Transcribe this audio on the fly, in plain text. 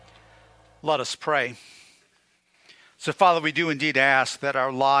Let us pray. So, Father, we do indeed ask that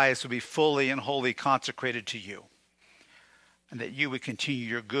our lives would be fully and wholly consecrated to you, and that you would continue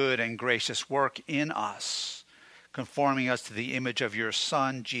your good and gracious work in us, conforming us to the image of your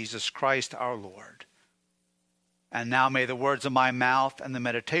Son, Jesus Christ, our Lord. And now may the words of my mouth and the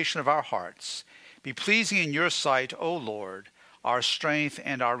meditation of our hearts be pleasing in your sight, O Lord, our strength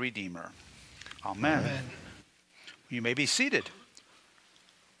and our Redeemer. Amen. Amen. You may be seated.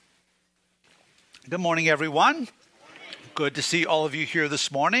 Good morning, everyone. Good to see all of you here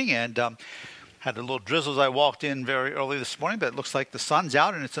this morning, and had a little drizzle as I walked in very early this morning, but it looks like the sun's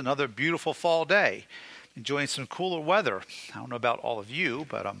out and it's another beautiful fall day. Enjoying some cooler weather. I don't know about all of you,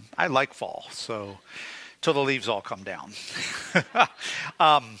 but I like fall, so till the leaves all come down.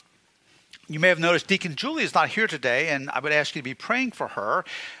 You may have noticed Deacon Julie is not here today, and I would ask you to be praying for her.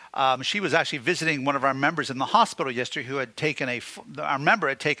 She was actually visiting one of our members in the hospital yesterday who had taken our member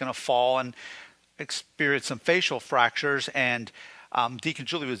had taken a fall and experienced some facial fractures, and Deacon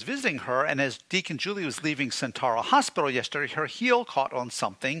Julie was visiting her, and as Deacon Julie was leaving Centaura Hospital yesterday, her heel caught on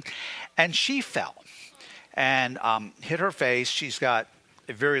something, and she fell and hit her face. She's got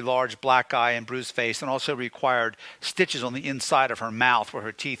a very large black eye and bruised face, and also required stitches on the inside of her mouth where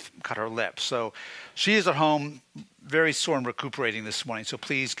her teeth cut her lips. So she is at home, very sore and recuperating this morning, so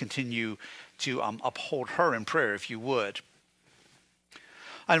please continue to uphold her in prayer if you would.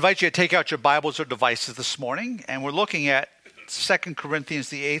 I invite you to take out your Bibles or devices this morning, and we're looking at 2 Corinthians,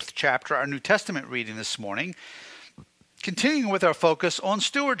 the 8th chapter, our New Testament reading this morning, continuing with our focus on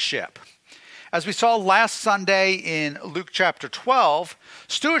stewardship. As we saw last Sunday in Luke chapter 12,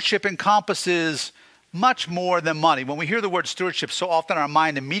 stewardship encompasses much more than money. When we hear the word stewardship, so often our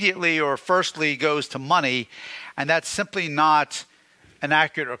mind immediately or firstly goes to money, and that's simply not an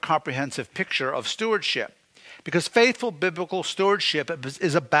accurate or comprehensive picture of stewardship. Because faithful biblical stewardship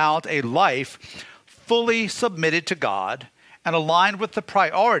is about a life fully submitted to God and aligned with the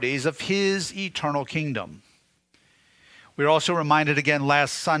priorities of his eternal kingdom. We were also reminded again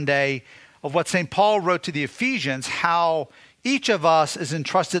last Sunday of what St. Paul wrote to the Ephesians, how each of us is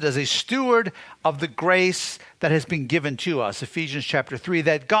entrusted as a steward of the grace that has been given to us. Ephesians chapter 3,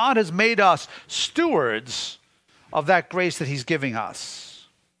 that God has made us stewards of that grace that he's giving us.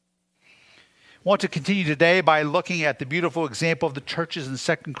 I want to continue today by looking at the beautiful example of the churches in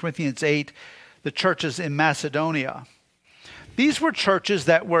 2 Corinthians 8, the churches in Macedonia. These were churches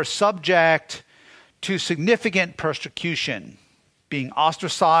that were subject to significant persecution, being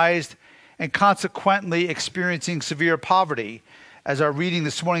ostracized and consequently experiencing severe poverty. As our reading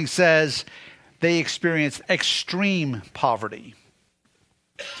this morning says, they experienced extreme poverty.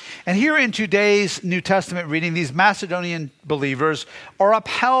 And here in today's New Testament reading, these Macedonian believers are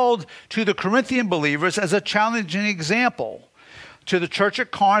upheld to the Corinthian believers as a challenging example to the church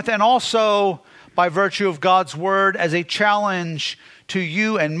at Corinth, and also by virtue of God's word as a challenge to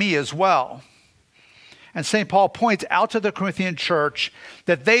you and me as well. And St. Paul points out to the Corinthian church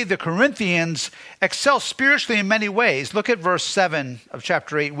that they, the Corinthians, excel spiritually in many ways. Look at verse 7 of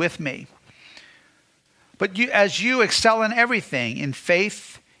chapter 8 with me. But as you excel in everything, in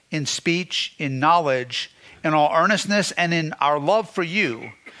faith, in speech, in knowledge, in all earnestness, and in our love for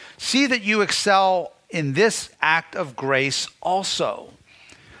you, see that you excel in this act of grace also.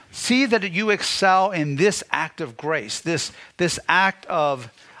 See that you excel in this act of grace, this act of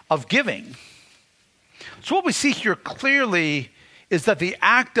giving. So what we see here clearly is that the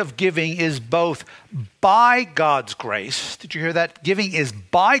act of giving is both by God's grace. Did you hear that? Giving is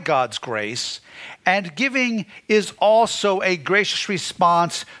by God's grace, and giving is also a gracious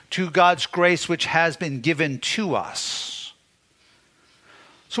response to God's grace which has been given to us.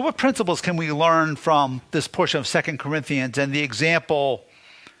 So what principles can we learn from this portion of 2 Corinthians and the example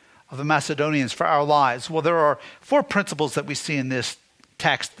of the Macedonians for our lives? Well, there are 4 principles that we see in this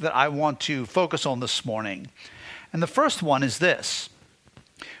text that I want to focus on this morning. And the first one is this.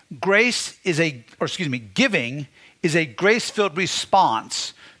 Giving is a grace-filled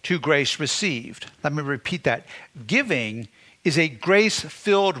response to grace received. Let me repeat that. Giving is a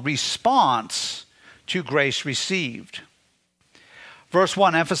grace-filled response to grace received. Verse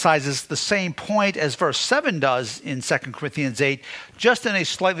 1 emphasizes the same point as verse 7 does in 2 Corinthians 8, just in a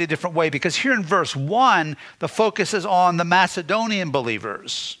slightly different way, because here in verse 1, the focus is on the Macedonian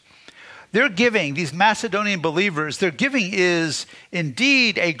believers. Their giving, these Macedonian believers, their giving is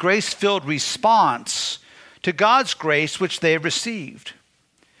indeed a grace-filled response to God's grace which they have received.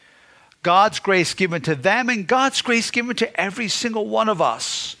 God's grace given to them and God's grace given to every single one of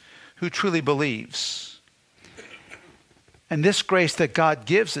us who truly believes. And this grace that God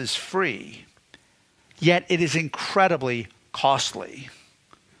gives is free, yet it is incredibly costly.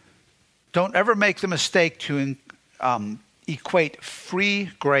 Don't ever make the mistake to equate free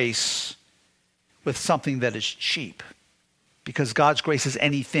grace with something that is cheap, because God's grace is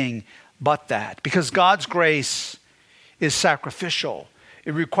anything but that. Because God's grace is sacrificial.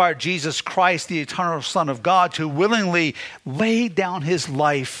 It required Jesus Christ, the eternal Son of God, to willingly lay down his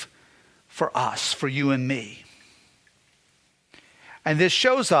life for us, for you and me. And this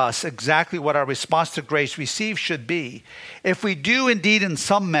shows us exactly what our response to grace received should be. If we do indeed in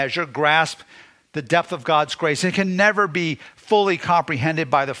some measure grasp the depth of God's grace, it can never be fully comprehended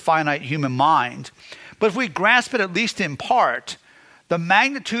by the finite human mind. But if we grasp it at least in part, the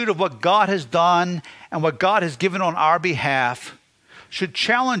magnitude of what God has done and what God has given on our behalf should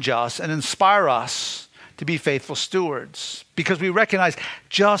challenge us and inspire us to be faithful stewards, because we recognize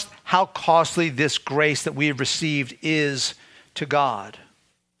just how costly this grace that we have received is to God.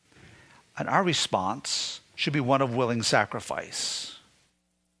 And our response should be one of willing sacrifice.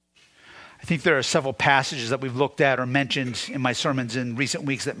 I think there are several passages that we've looked at or mentioned in my sermons in recent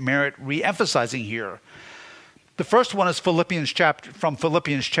weeks that merit re-emphasizing here. The first one is from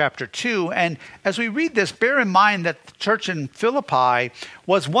Philippians chapter 2. And as we read this, bear in mind that the church in Philippi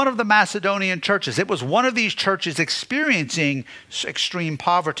was one of the Macedonian churches. It was one of these churches experiencing extreme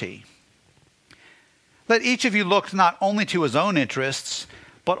poverty. Let each of you look not only to his own interests,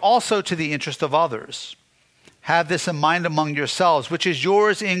 but also to the interest of others. Have this in mind among yourselves, which is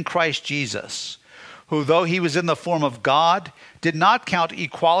yours in Christ Jesus, who, though he was in the form of God, did not count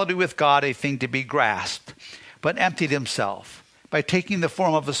equality with God a thing to be grasped, but emptied himself by taking the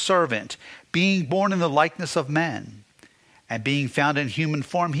form of a servant, being born in the likeness of men. And being found in human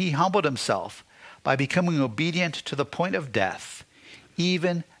form, he humbled himself by becoming obedient to the point of death,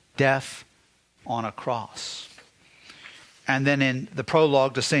 even death on a cross. And then in the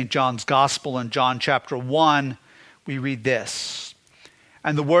prologue to St. John's Gospel in John chapter 1, we read this.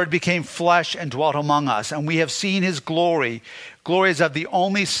 And the Word became flesh and dwelt among us, and we have seen his glory. Glory is of the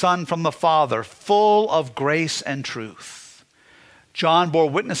only Son from the Father, full of grace and truth. John bore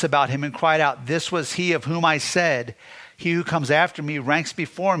witness about him and cried out, "This was he of whom I said, he who comes after me ranks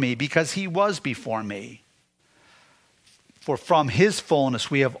before me, because he was before me." For from his fullness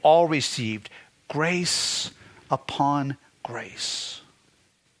we have all received grace upon grace.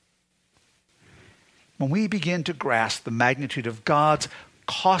 When we begin to grasp the magnitude of God's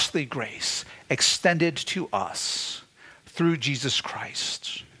costly grace extended to us through Jesus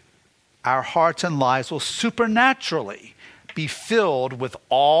Christ, our hearts and lives will supernaturally be filled with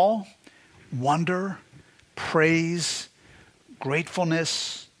awe, wonder, praise,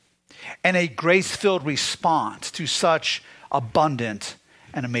 gratefulness, and a grace-filled response to such abundant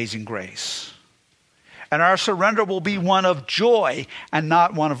and amazing grace. And our surrender will be one of joy and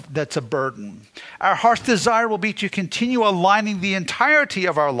not one that's a burden. Our heart's desire will be to continue aligning the entirety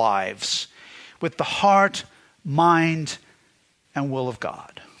of our lives with the heart, mind, and will of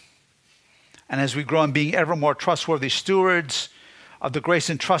God. And as we grow in being ever more trustworthy stewards of the grace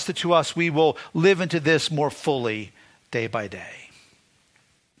entrusted to us, we will live into this more fully day by day.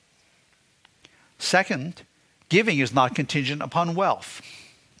 Second, giving is not contingent upon wealth.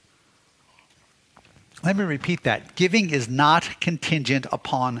 Let me repeat that. Giving is not contingent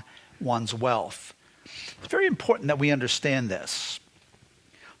upon one's wealth. It's very important that we understand this.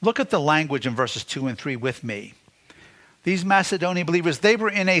 Look at the language in verses 2 and 3 with me. These Macedonian believers, they were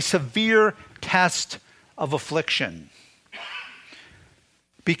in a severe test of affliction.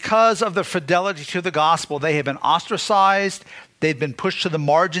 Because of the fidelity to the gospel, they had been ostracized. They'd been pushed to the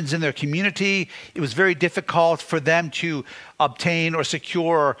margins in their community. It was very difficult for them to obtain or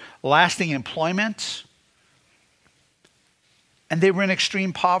secure lasting employment. And they were in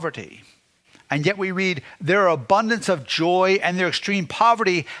extreme poverty. And yet we read, their abundance of joy and their extreme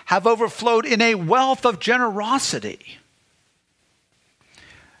poverty have overflowed in a wealth of generosity.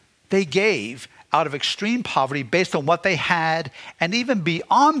 They gave out of extreme poverty based on what they had and even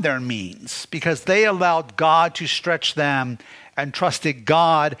beyond their means, because they allowed God to stretch them and trusted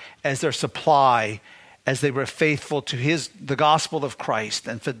God as their supply as they were faithful to the gospel of Christ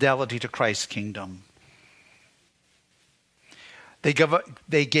and fidelity to Christ's kingdom.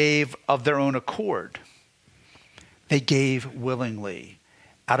 They gave of their own accord. They gave willingly,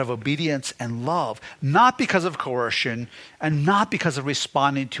 out of obedience and love, not because of coercion and not because of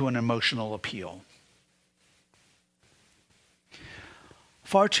responding to an emotional appeal.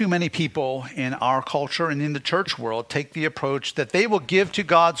 Far too many people in our culture and in the church world take the approach that they will give to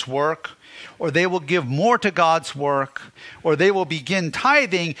God's work, or they will give more to God's work, or they will begin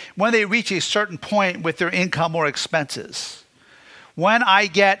tithing when they reach a certain point with their income or expenses. When I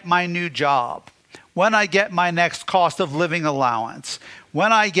get my new job, when I get my next cost of living allowance,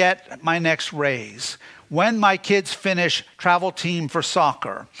 when I get my next raise, when my kids finish travel team for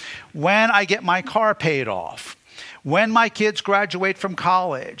soccer, when I get my car paid off, when my kids graduate from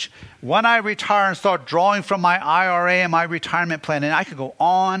college, when I retire and start drawing from my IRA and my retirement plan, and I could go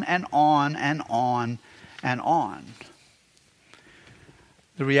on and on and on and on.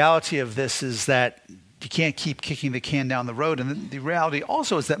 The reality of this is that you can't keep kicking the can down the road. And the reality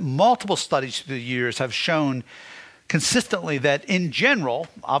also is that multiple studies through the years have shown consistently that in general,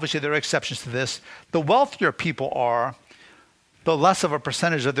 obviously there are exceptions to this, the wealthier people are, the less of a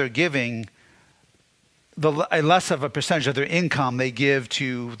percentage of their giving, less of a percentage of their income they give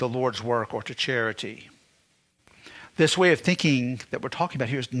to the Lord's work or to charity. This way of thinking that we're talking about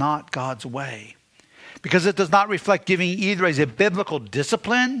here is not God's way, because it does not reflect giving either as a biblical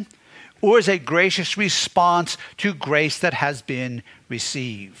discipline or as a gracious response to grace that has been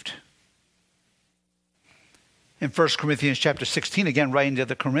received. In 1 Corinthians chapter 16, again writing to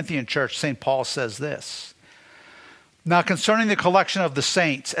the Corinthian church, St. Paul says this, "Now concerning the collection of the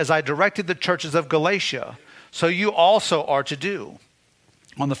saints, as I directed the churches of Galatia, so you also are to do.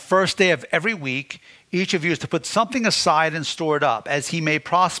 On the first day of every week, each of you is to put something aside and store it up, as he may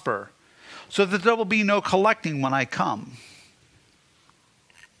prosper, so that there will be no collecting when I come."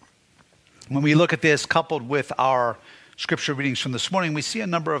 When we look at this coupled with our scripture readings from this morning, we see a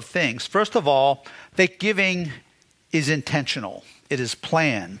number of things. First of all, that giving is intentional. It is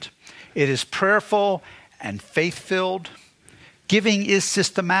planned. It is prayerful and faith-filled. Giving is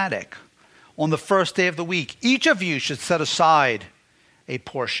systematic. On the first day of the week, each of you should set aside a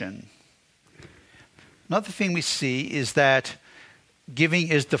portion. Another thing we see is that giving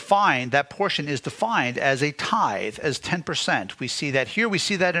is defined, that portion is defined as a tithe, as 10%. We see that here. We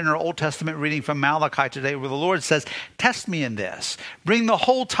see that in our Old Testament reading from Malachi today, where the Lord says, "Test me in this. Bring the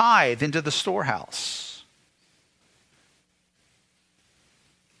whole tithe into the storehouse."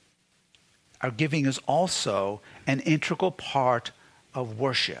 Our giving is also an integral part of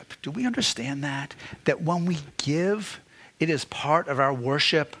worship. Do we understand that? That when we give, it is part of our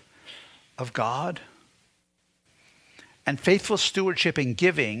worship of God? And faithful stewardship in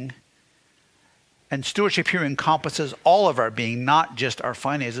giving, and stewardship here encompasses all of our being, not just our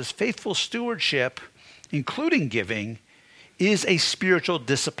finances. Faithful stewardship, including giving, is a spiritual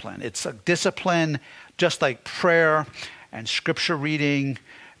discipline. It's a discipline just like prayer and scripture reading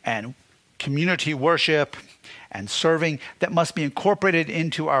and community worship and serving that must be incorporated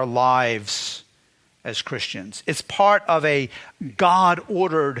into our lives as Christians. It's part of a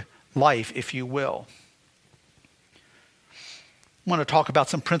God-ordered life, if you will. I want to talk about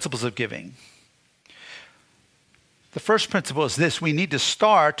some principles of giving. The first principle is this: we need to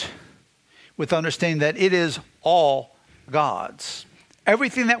start with understanding that it is all God's.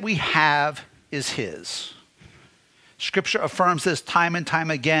 Everything that we have is His. Scripture affirms this time and time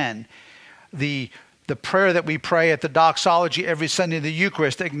again. The prayer that we pray at the doxology every Sunday in the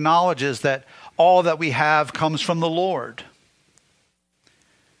Eucharist acknowledges that all that we have comes from the Lord.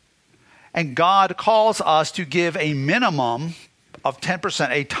 And God calls us to give a minimum of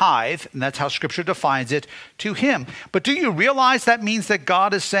 10%, a tithe, and that's how Scripture defines it, to Him. But do you realize that means that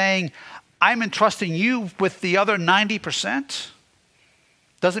God is saying, I'm entrusting you with the other 90%?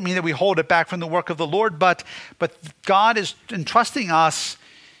 Doesn't mean that we hold it back from the work of the Lord, but God is entrusting us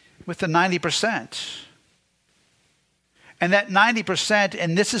with the 90%. And that 90%,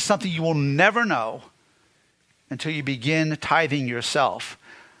 and this is something you will never know until you begin tithing yourself,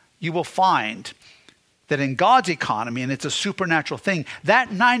 you will find that in God's economy, and it's a supernatural thing, that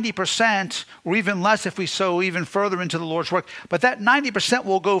 90%, or even less if we sow even further into the Lord's work, but that 90%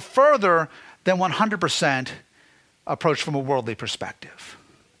 will go further than 100% approached from a worldly perspective.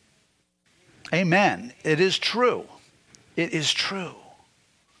 Amen. It is true. It is true.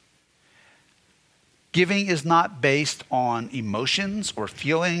 Giving is not based on emotions or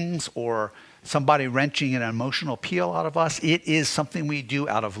feelings or somebody wrenching an emotional appeal out of us. It is something we do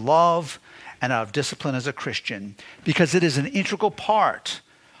out of love and out of discipline as a Christian, because it is an integral part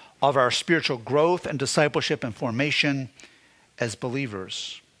of our spiritual growth and discipleship and formation as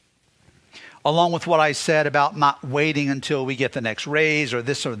believers. Along with what I said about not waiting until we get the next raise or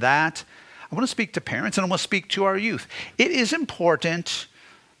this or that, I want to speak to parents and I want to speak to our youth. It is important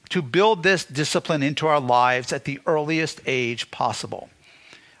to build this discipline into our lives at the earliest age possible.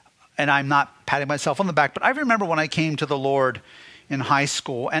 And I'm not patting myself on the back, but I remember when I came to the Lord in high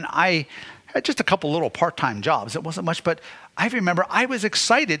school, and I had just a couple little part-time jobs. It wasn't much, but I remember I was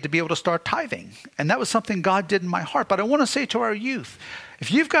excited to be able to start tithing. And that was something God did in my heart. But I want to say to our youth,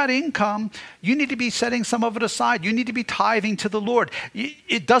 if you've got income, you need to be setting some of it aside. You need to be tithing to the Lord.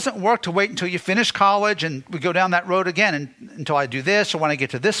 It doesn't work to wait until you finish college and we go down that road again until I do this or when I get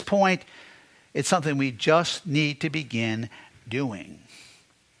to this point. It's something we just need to begin doing.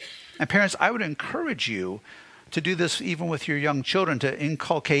 And parents, I would encourage you to do this even with your young children, to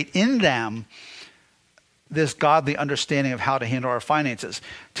inculcate in them this godly understanding of how to handle our finances.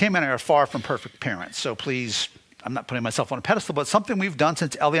 Tim and I are far from perfect parents, so please, I'm not putting myself on a pedestal, but something we've done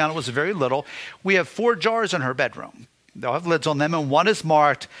since Eliana was very little. We have 4 jars in her bedroom. They'll have lids on them, and one is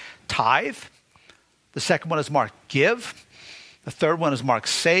marked tithe. The second one is marked give. The third one is marked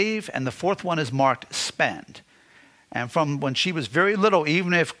save, and the fourth one is marked spend. And from when she was very little,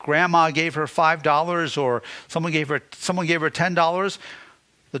 even if grandma gave her $5 or someone gave her $10,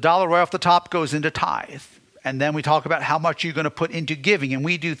 the dollar right off the top goes into tithe. And then we talk about how much you're going to put into giving. And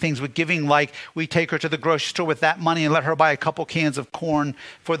we do things with giving like we take her to the grocery store with that money and let her buy a couple cans of corn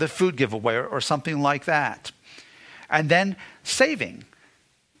for the food giveaway or something like that. And then saving,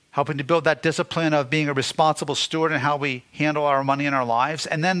 helping to build that discipline of being a responsible steward and how we handle our money in our lives.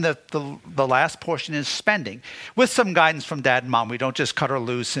 And then the last portion is spending, with some guidance from dad and mom. We don't just cut her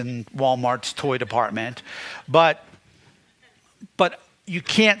loose in Walmart's toy department. But you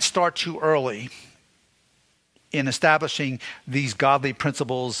can't start too early in establishing these godly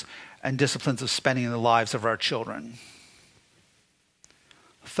principles and disciplines of spending in the lives of our children.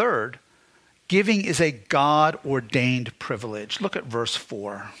 Third, giving is a God-ordained privilege. Look at verse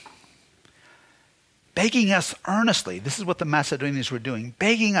 4. Begging us earnestly, this is what the Macedonians were doing,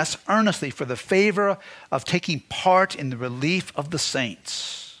 begging us earnestly for the favor of taking part in the relief of the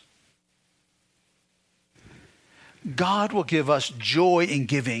saints. God will give us joy in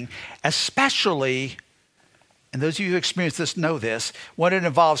giving, especially, and those of you who experience this know this, when it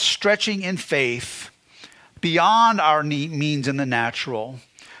involves stretching in faith beyond our means in the natural,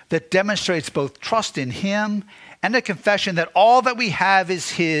 that demonstrates both trust in Him and a confession that all that we have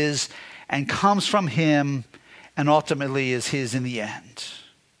is His and comes from Him and ultimately is His in the end.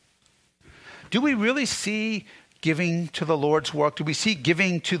 Do we really see giving to the Lord's work? Do we see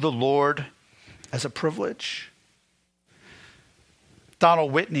giving to the Lord as a privilege?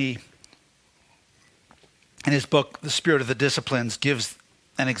 Donald Whitney, in his book, The Spirit of the Disciplines, gives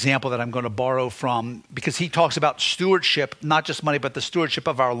an example that I'm going to borrow from because he talks about stewardship, not just money, but the stewardship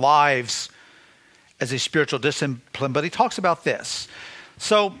of our lives as a spiritual discipline. But he talks about this.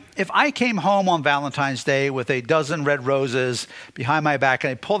 So if I came home on Valentine's Day with a dozen red roses behind my back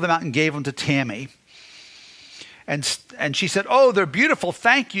and I pulled them out and gave them to Tammy, and she said, "Oh, they're beautiful,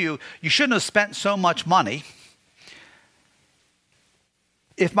 thank you. You shouldn't have spent so much money."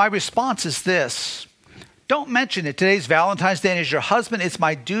 If my response is this, "Don't mention it. Today's Valentine's Day and as your husband, it's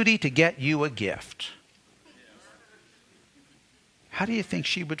my duty to get you a gift," how do you think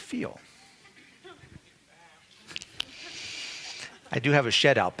she would feel? I do have a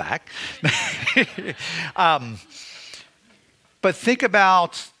shed out back. But think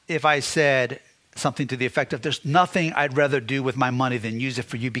about if I said something to the effect of, "There's nothing I'd rather do with my money than use it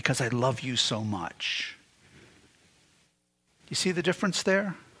for you because I love you so much." You see the difference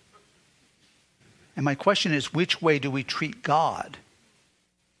there? And my question is, which way do we treat God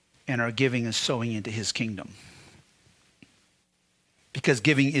in our giving and sowing into His kingdom? Because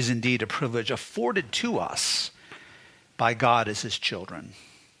giving is indeed a privilege afforded to us by God as His children.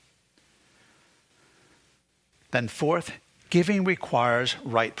 Then fourth, giving requires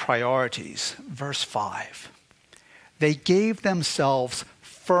right priorities. Verse 5. They gave themselves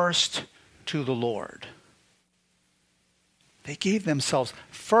first to the Lord. They gave themselves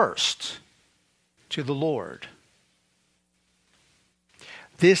first to the Lord.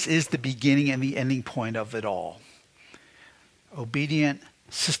 This is the beginning and the ending point of it all. Obedient,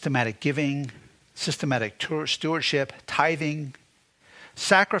 systematic giving, systematic stewardship, tithing,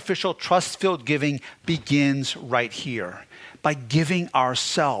 sacrificial, trust-filled giving begins right here by giving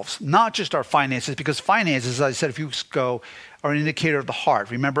ourselves, not just our finances, because finances, as I said a few weeks ago, are an indicator of the heart.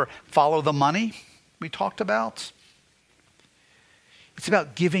 Remember, follow the money we talked about? It's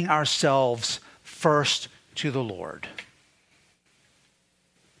about giving ourselves first to the Lord.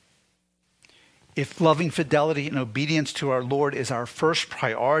 If loving fidelity and obedience to our Lord is our first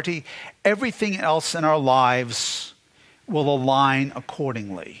priority, everything else in our lives will align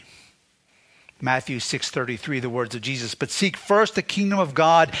accordingly. Matthew 6:33, the words of Jesus, "But seek first the kingdom of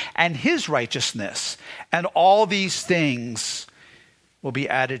God and His righteousness, and all these things will be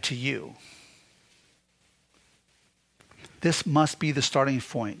added to you." This must be the starting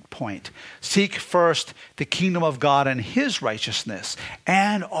point. Seek first the kingdom of God and his righteousness,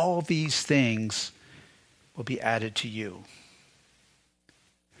 and all these things will be added to you.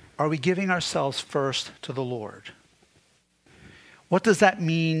 Are we giving ourselves first to the Lord? What does that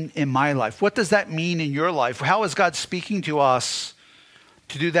mean in my life? What does that mean in your life? How is God speaking to us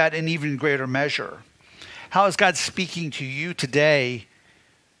to do that in even greater measure? How is God speaking to you today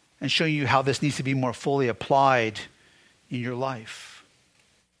and showing you how this needs to be more fully applied in your life?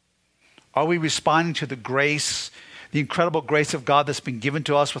 Are we responding to the grace, the incredible grace of God that's been given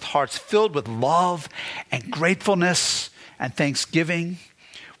to us with hearts filled with love and gratefulness and thanksgiving,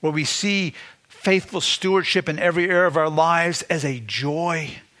 where we see faithful stewardship in every area of our lives as a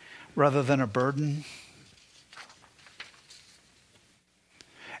joy rather than a burden?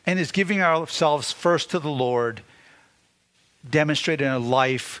 And is giving ourselves first to the Lord demonstrated in a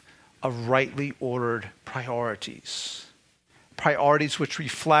life of rightly ordered priorities? Priorities which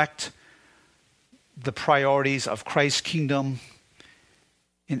reflect the priorities of Christ's kingdom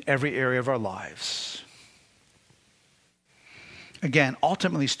in every area of our lives. Again,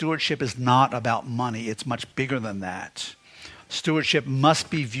 ultimately, stewardship is not about money. It's much bigger than that. Stewardship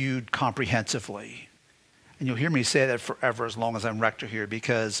must be viewed comprehensively. And you'll hear me say that forever as long as I'm rector here,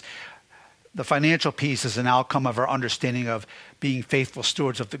 because the financial piece is an outcome of our understanding of being faithful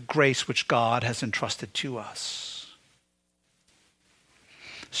stewards of the grace which God has entrusted to us.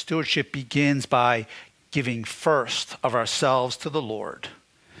 Stewardship begins by giving first of ourselves to the Lord.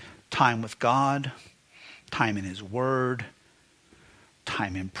 Time with God, time in his word,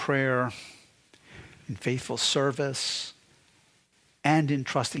 time in prayer, in faithful service, and in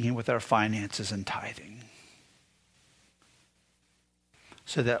trusting him with our finances and tithing.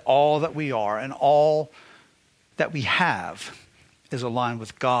 So that all that we are and all that we have is aligned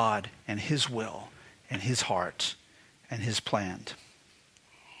with God and his will and his heart and his plan.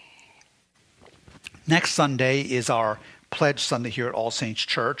 Next Sunday is our Pledge Sunday here at All Saints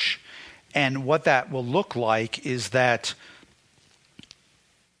Church. And what that will look like is that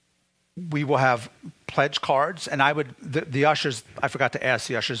we will have pledge cards, and the ushers, I forgot to ask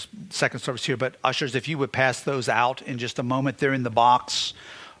the ushers, second service here, but ushers, if you would pass those out in just a moment. They're in the box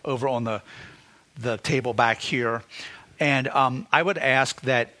over on the table back here. And I would ask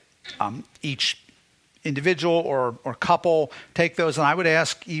that each individual or couple take those, and I would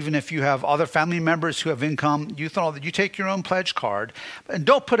ask, even if you have other family members who have income, youth and all that, you take your own pledge card and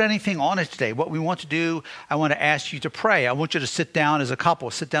don't put anything on it today. What we want to do, I want to ask you to pray. I want you to sit down as a couple,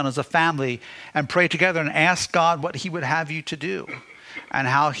 sit down as a family, and pray together and ask God what he would have you to do and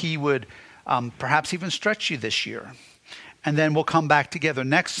how he would perhaps even stretch you this year. And then we'll come back together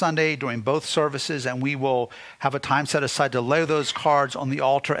next Sunday during both services, and we will have a time set aside to lay those cards on the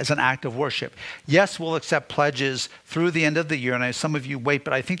altar as an act of worship. Yes, we'll accept pledges through the end of the year, and I know some of you wait,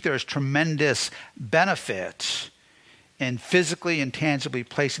 but I think there is tremendous benefit in physically and tangibly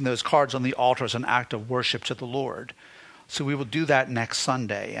placing those cards on the altar as an act of worship to the Lord. So we will do that next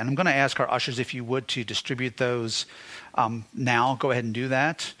Sunday. And I'm going to ask our ushers, if you would, to distribute those now. Go ahead and do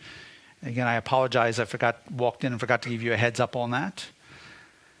that. Again, I apologize. Walked in and forgot to give you a heads up on that.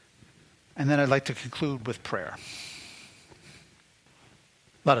 And then I'd like to conclude with prayer.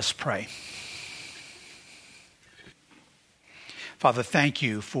 Let us pray. Father, thank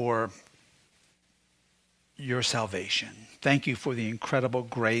you for your salvation. Thank you for the incredible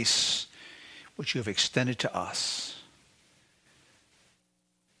grace which you have extended to us.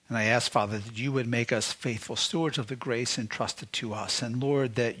 And I ask, Father, that you would make us faithful stewards of the grace entrusted to us. And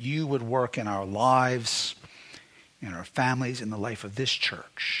Lord, that you would work in our lives, in our families, in the life of this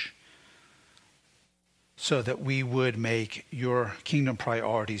church, so that we would make your kingdom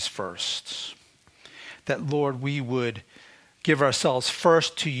priorities first. That, Lord, we would give ourselves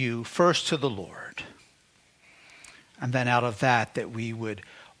first to you, first to the Lord. And then out of that we would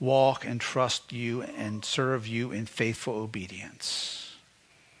walk and trust you and serve you in faithful obedience.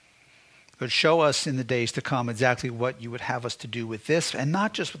 But show us in the days to come exactly what you would have us to do with this, and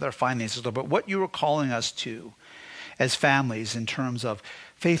not just with our finances, but what you are calling us to as families in terms of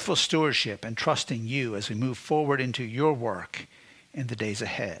faithful stewardship and trusting you as we move forward into your work in the days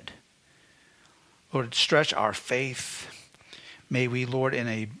ahead. Lord, stretch our faith. May we, Lord, in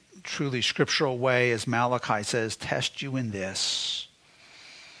a truly scriptural way, as Malachi says, test you in this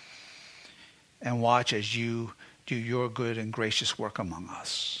and watch as you do your good and gracious work among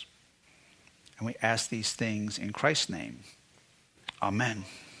us. And we ask these things in Christ's name. Amen.